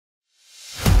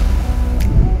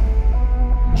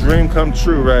Dream come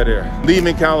true right here.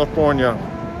 Leaving California,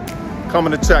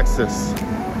 coming to Texas.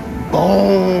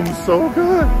 Boom, so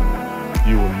good.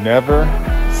 You will never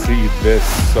see this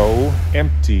so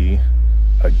empty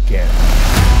again.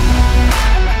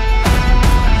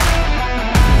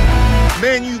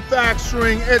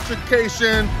 Manufacturing,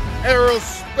 education,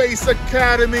 Aerospace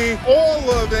Academy,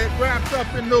 all of it wrapped up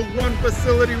into one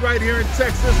facility right here in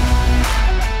Texas.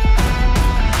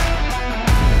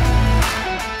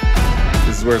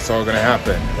 This is where it's all gonna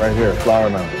happen, right here, Flower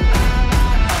Mountain.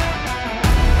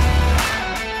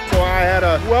 So I had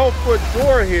a 12-foot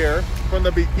door here from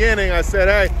the beginning. I said,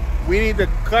 hey, we need to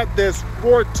cut this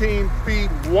 14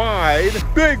 feet wide.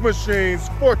 Big machines,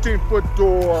 14-foot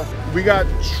door. We got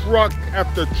truck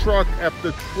after truck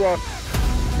after truck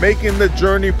making the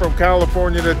journey from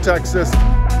California to Texas.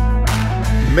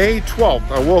 May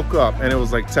 12th, I woke up and it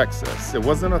was like Texas. It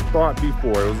wasn't a thought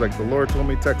before. It was like the Lord told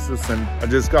me Texas, and I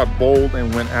just got bold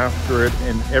and went after it,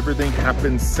 and everything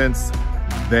happened since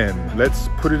then. Let's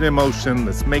put it in motion.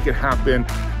 Let's make it happen.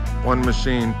 One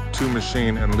machine, two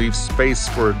machine, and leave space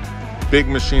for big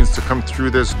machines to come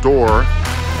through this door.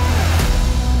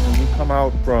 When we come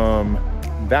out from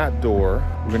that door,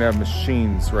 we're gonna have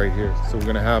machines right here. So we're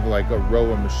gonna have like a row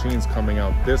of machines coming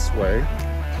out this way,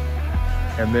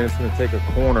 and then it's gonna take a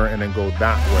corner and then go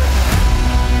that way.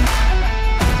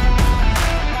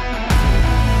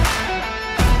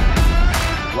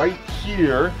 Right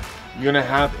here, you're gonna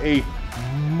have a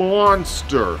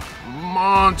monster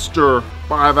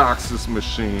 5-axis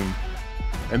machine.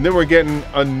 And then we're getting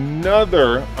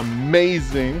another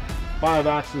amazing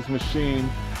 5-axis machine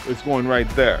that's going right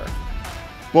there.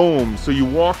 Boom, so you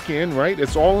walk in, right?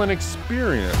 It's all an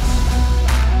experience.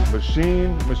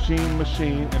 Machine, machine,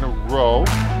 machine in a row.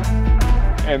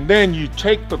 And then you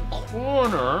take the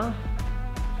corner,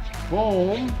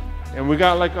 boom, and we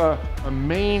got like a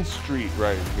main street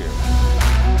right here.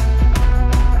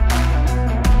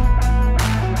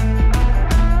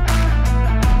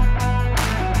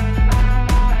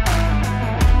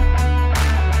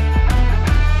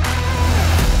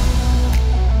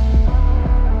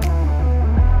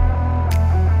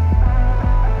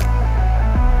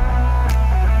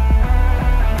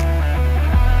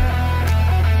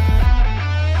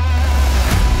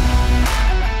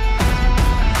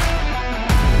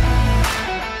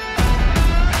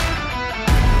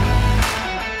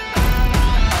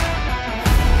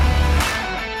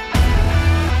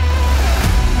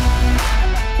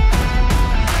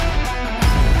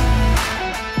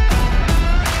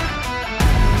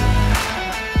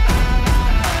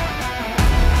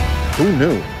 Who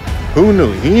knew? Who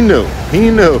knew? He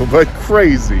knew, but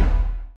crazy.